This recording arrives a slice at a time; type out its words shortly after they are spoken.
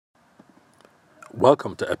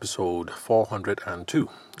Welcome to episode 402.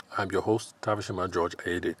 I'm your host, Tavishima George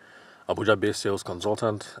Aede, Abuja-based sales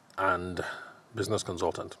consultant and business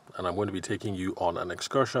consultant, and I'm going to be taking you on an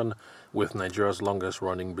excursion with Nigeria's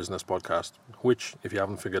longest-running business podcast, which, if you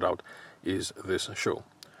haven't figured out, is this show.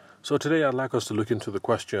 So today I'd like us to look into the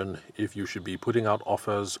question if you should be putting out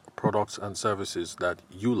offers, products, and services that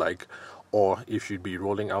you like, or if you'd be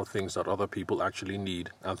rolling out things that other people actually need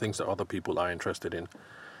and things that other people are interested in.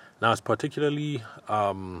 Now, it's particularly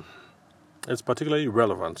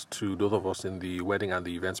relevant to those of us in the wedding and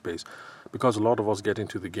the event space because a lot of us get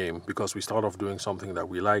into the game because we start off doing something that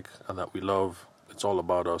we like and that we love. It's all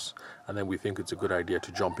about us, and then we think it's a good idea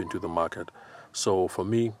to jump into the market. So for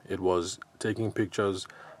me, it was taking pictures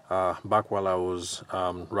back while I was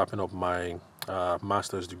wrapping up my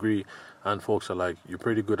master's degree, and folks are like, you're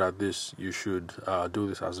pretty good at this, you should do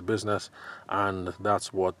this as a business, and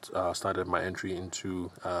that's what started my entry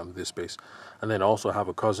into this space. And then I also have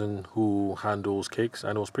a cousin who handles cakes,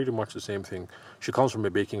 and it was pretty much the same thing. She comes from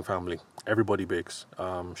a baking family. Everybody bakes.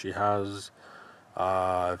 She has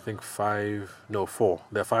I think four.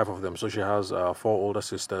 There are five of them. So she has four older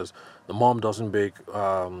sisters. The mom doesn't bake,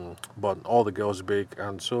 but all the girls bake,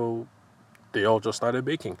 and so they all just started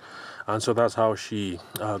baking. And so that's how she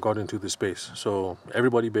got into the space. So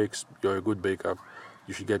everybody bakes. You're a good baker.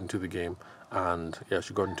 You should get into the game. And yeah,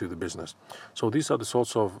 she got into the business. So these are the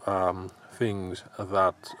sorts of things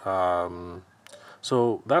that...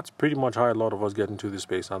 So that's pretty much how a lot of us get into this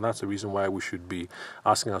space, and that's the reason why we should be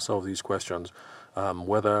asking ourselves these questions,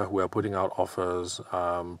 whether we are putting out offers,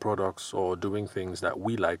 products, or doing things that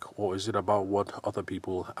we like, or is it about what other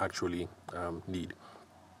people actually need.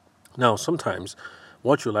 Now, sometimes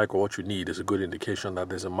what you like or what you need is a good indication that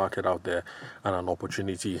there's a market out there and an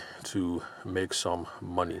opportunity to make some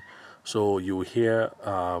money. So you hear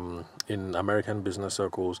in American business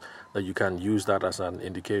circles that you can use that as an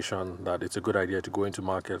indication that it's a good idea to go into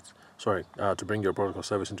to bring your product or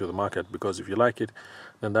service into the market, because if you like it,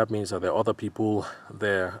 then that means that there are other people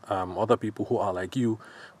there, other people who are like you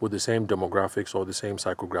with the same demographics or the same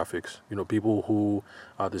psychographics, people who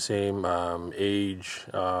are the same age,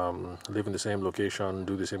 live in the same location,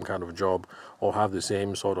 do the same kind of job, or have the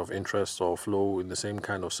same sort of interests or flow in the same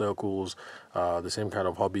kind of circles, the same kind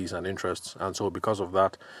of hobbies and interests. And so because of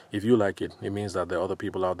that, if you like it, it means that there are other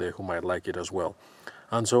people out there who might like it as well.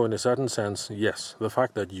 And so in a certain sense, yes, the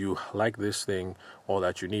fact that you like this thing or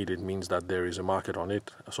that you need it means that there is a market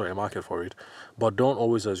for it. But don't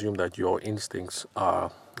always assume that your instincts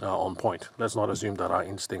are on point. Let's not assume that our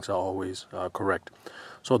instincts are always correct.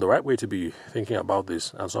 So the right way to be thinking about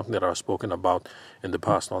this, and something that I've spoken about in the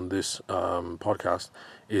past on this podcast,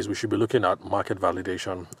 is we should be looking at market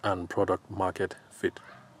validation and product market fit.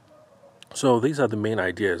 So these are the main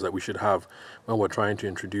ideas that we should have when we're trying to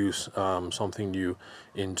introduce something new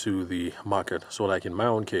into the market. So like in my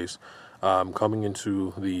own case, coming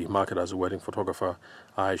into the market as a wedding photographer,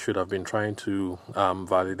 I should have been trying to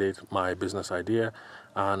validate my business idea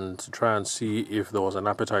and try and see if there was an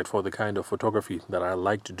appetite for the kind of photography that I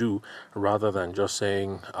like to do, rather than just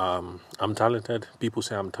saying, I'm talented, people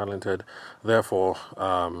say I'm talented, therefore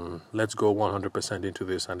let's go 100% into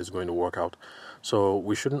this and it's going to work out. So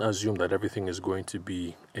we shouldn't assume that everything is going to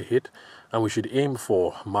be a hit, and we should aim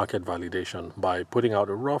for market validation by putting out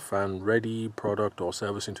a rough and ready product or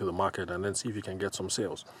service into the market and then see if you can get some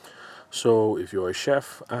sales. So if you're a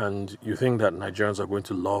chef and you think that Nigerians are going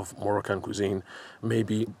to love Moroccan cuisine,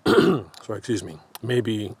 maybe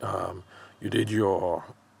maybe you did your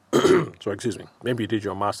maybe you did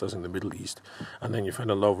your master's in the Middle East, and then you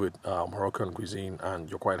fell in love with Moroccan cuisine and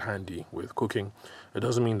you're quite handy with cooking. It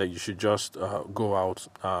doesn't mean that you should just go out,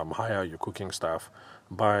 hire your cooking staff,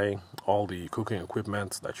 buy all the cooking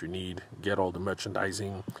equipment that you need, get all the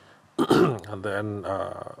merchandising, and then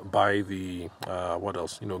buy the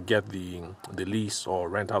get the lease or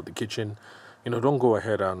rent out the kitchen. Don't go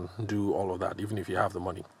ahead and do all of that, even if you have the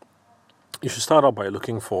money. You should start out by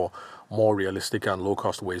looking for more realistic and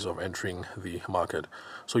low-cost ways of entering the market.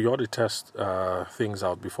 So you ought to test things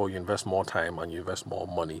out before you invest more time and you invest more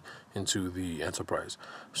money into the enterprise.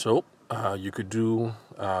 So you could do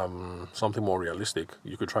something more realistic.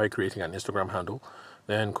 You could try creating an Instagram handle,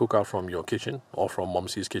 then cook out from your kitchen or from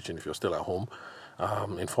Momsy's kitchen if you're still at home.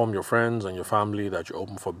 Inform your friends and your family that you're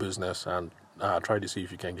open for business, and try to see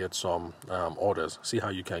if you can get some orders. See how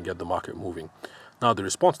you can get the market moving. Now, the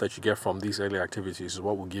response that you get from these early activities is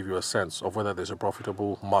what will give you a sense of whether there's a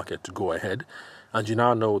profitable market to go ahead. And you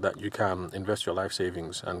now know that you can invest your life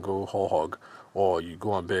savings and go whole hog, or you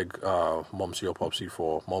go and beg Momsy or Popsy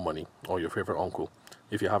for more money, or your favorite uncle,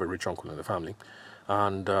 if you have a rich uncle in the family.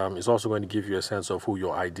 And it's also going to give you a sense of who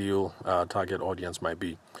your ideal target audience might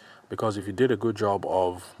be. Because if you did a good job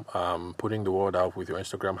of putting the word out with your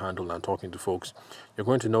Instagram handle and talking to folks, you're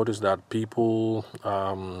going to notice that people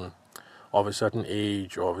of a certain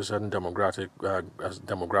age or of a certain demographic,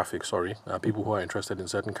 people who are interested in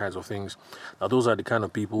certain kinds of things. Now, those are the kind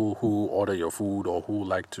of people who order your food or who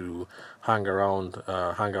like to hang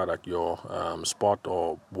out at your spot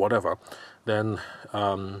or whatever. Then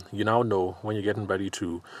you now know when you're getting ready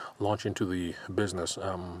to launch into the business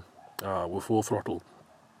with full throttle.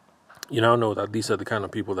 You now know that these are the kind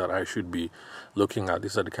of people that I should be looking at.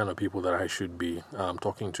 These are the kind of people that I should be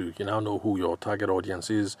talking to. You now know who your target audience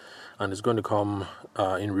is, and it's going to come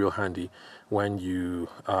in real handy when you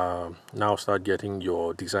now start getting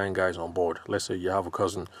your design guys on board. Let's say you have a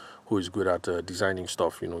cousin who is good at designing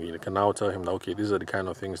stuff. You can now tell him that, okay, these are the kind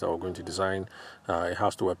of things that we're going to design. It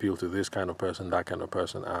has to appeal to this kind of person, that kind of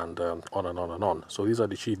person, and on and on and on. So these are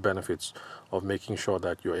the chief benefits of making sure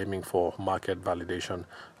that you're aiming for market validation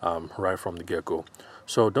right from the get-go.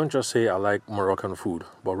 So don't just say, I like Moroccan food,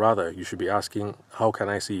 but rather you should be asking, how can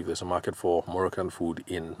I see if there's a market for Moroccan food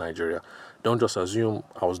in Nigeria? Don't just assume,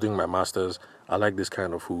 I was doing my master's, I like this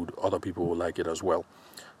kind of food, other people will like it as well.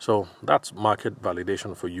 So that's market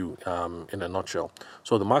validation for you in a nutshell.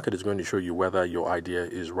 So the market is going to show you whether your idea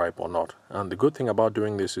is ripe or not. And the good thing about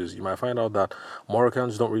doing this is you might find out that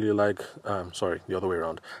Moroccans don't really like, the other way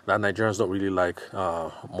around, that Nigerians don't really like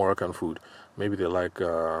Moroccan food. Maybe they like,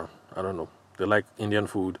 they like Indian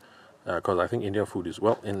food, because I think Indian food is,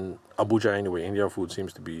 in Abuja anyway, Indian food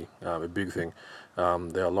seems to be a big thing.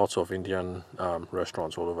 There are lots of Indian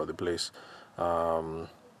restaurants all over the place.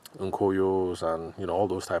 Nkoyos and all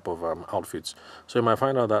those type of outfits. So you might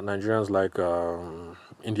find out that Nigerians like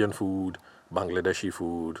Indian food, Bangladeshi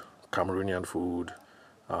food, Cameroonian food,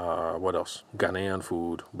 what else? Ghanaian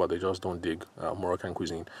food, but they just don't dig Moroccan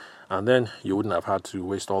cuisine. And then you wouldn't have had to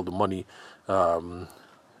waste all the money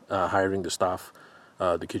hiring the staff,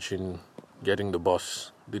 the kitchen, getting the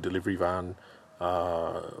bus, the delivery van,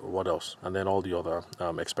 what else? And then all the other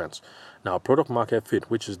expense. Now, product market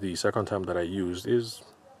fit, which is the second term that I used, is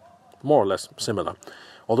more or less similar,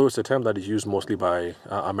 although it's a term that is used mostly by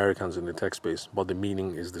Americans in the tech space, but the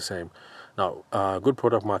meaning is the same. Now, good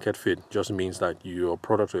product market fit just means that your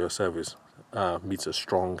product or your service meets a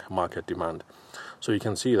strong market demand. So you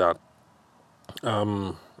can see that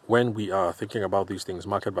when we are thinking about these things,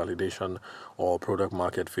 market validation or product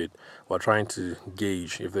market fit, we're trying to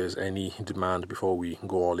gauge if there's any demand before we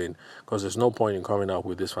go all in. Because there's no point in coming up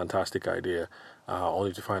with this fantastic idea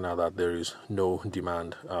only to find out that there is no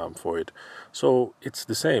demand for it. So it's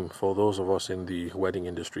the same for those of us in the wedding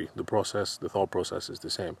industry. The thought process is the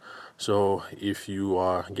same. So if you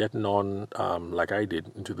are getting on, like I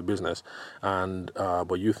did, into the business, and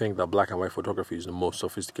but you think that black and white photography is the most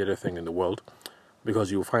sophisticated thing in the world,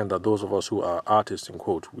 because you'll find that those of us who are artists, in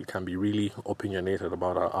quote, we can be really opinionated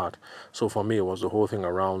about our art. So for me, it was the whole thing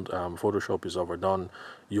around Photoshop is overdone.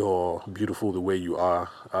 You're beautiful the way you are.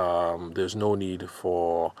 There's no need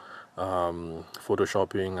for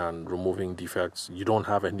photoshopping and removing defects. You don't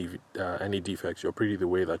have any defects. You're pretty the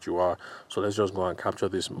way that you are. So let's just go and capture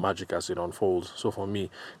this magic as it unfolds. So for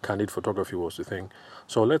me, candid photography was the thing.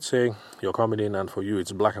 So let's say you're coming in and for you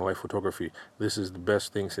it's black and white photography. This is the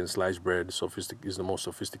best thing since sliced bread. It's the most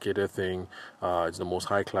sophisticated thing. It's the most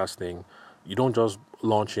high class thing. You don't just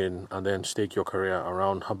launch in and then stake your career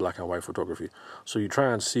around black and white photography. So you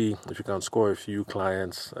try and see if you can score a few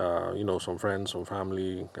clients, some friends, some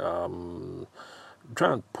family.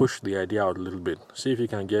 Try and push the idea out a little bit. See if you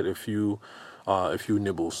can get a few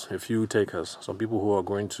nibbles, a few takers, some people who are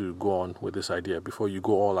going to go on with this idea before you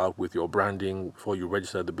go all out with your branding, before you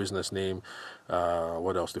register the business name,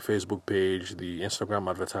 what else, the Facebook page, the Instagram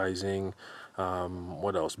advertising,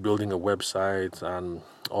 what else, building a website, and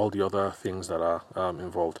all the other things that are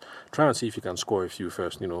involved. Try and see if you can score a few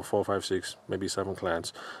first, 4, 5, 6, maybe 7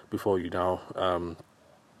 clients before you now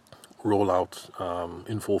roll out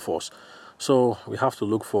in full force. So we have to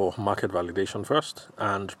look for market validation first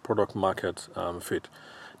and product market fit.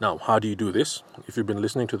 Now, how do you do this? If you've been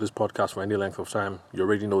listening to this podcast for any length of time, you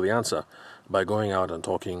already know the answer by going out and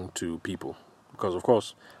talking to people. Because, of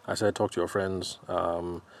course, I said talk to your friends,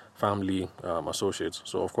 family, associates.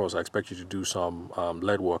 So, of course, I expect you to do some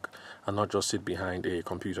lead work and not just sit behind a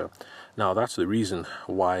computer. Now, that's the reason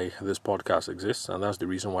why this podcast exists, and that's the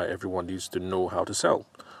reason why everyone needs to know how to sell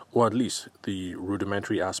or at least the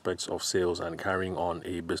rudimentary aspects of sales and carrying on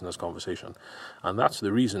a business conversation. And that's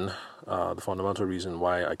the reason, the fundamental reason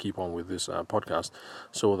why I keep on with this podcast,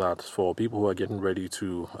 so that for people who are getting ready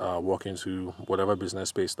to walk into whatever business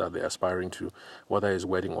space that they're aspiring to, whether it's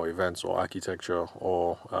wedding or events or architecture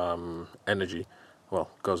or energy, well,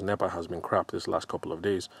 because NEPA has been crap this last couple of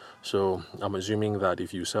days. So I'm assuming that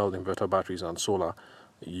if you sell inverter batteries and solar,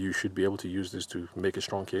 you should be able to use this to make a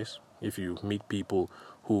strong case. If you meet people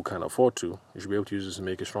who can afford to, you should be able to use this to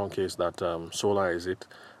make a strong case that solar is it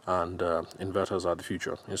and inverters are the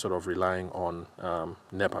future, instead of relying on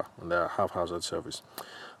NEPA and their haphazard service.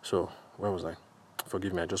 So, where was I?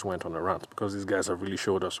 Forgive me, I just went on a rant because these guys have really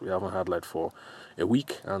showed us we haven't had light for a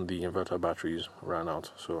week and the inverter batteries ran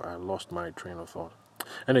out. So I lost my train of thought.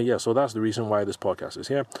 Anyway, yeah, so that's the reason why this podcast is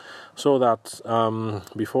here. So that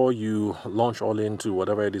before you launch all into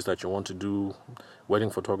whatever it is that you want to do, wedding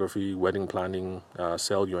photography, wedding planning,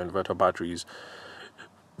 sell your inverter batteries,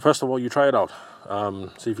 first of all, you try it out.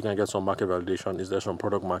 See if you can get some market validation. Is there some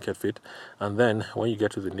product market fit? And then when you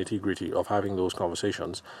get to the nitty gritty of having those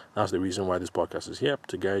conversations, that's the reason why this podcast is here,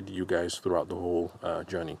 to guide you guys throughout the whole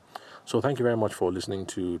journey. So thank you very much for listening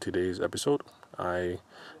to today's episode. I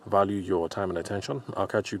value your time and attention. I'll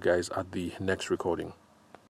catch you guys at the next recording.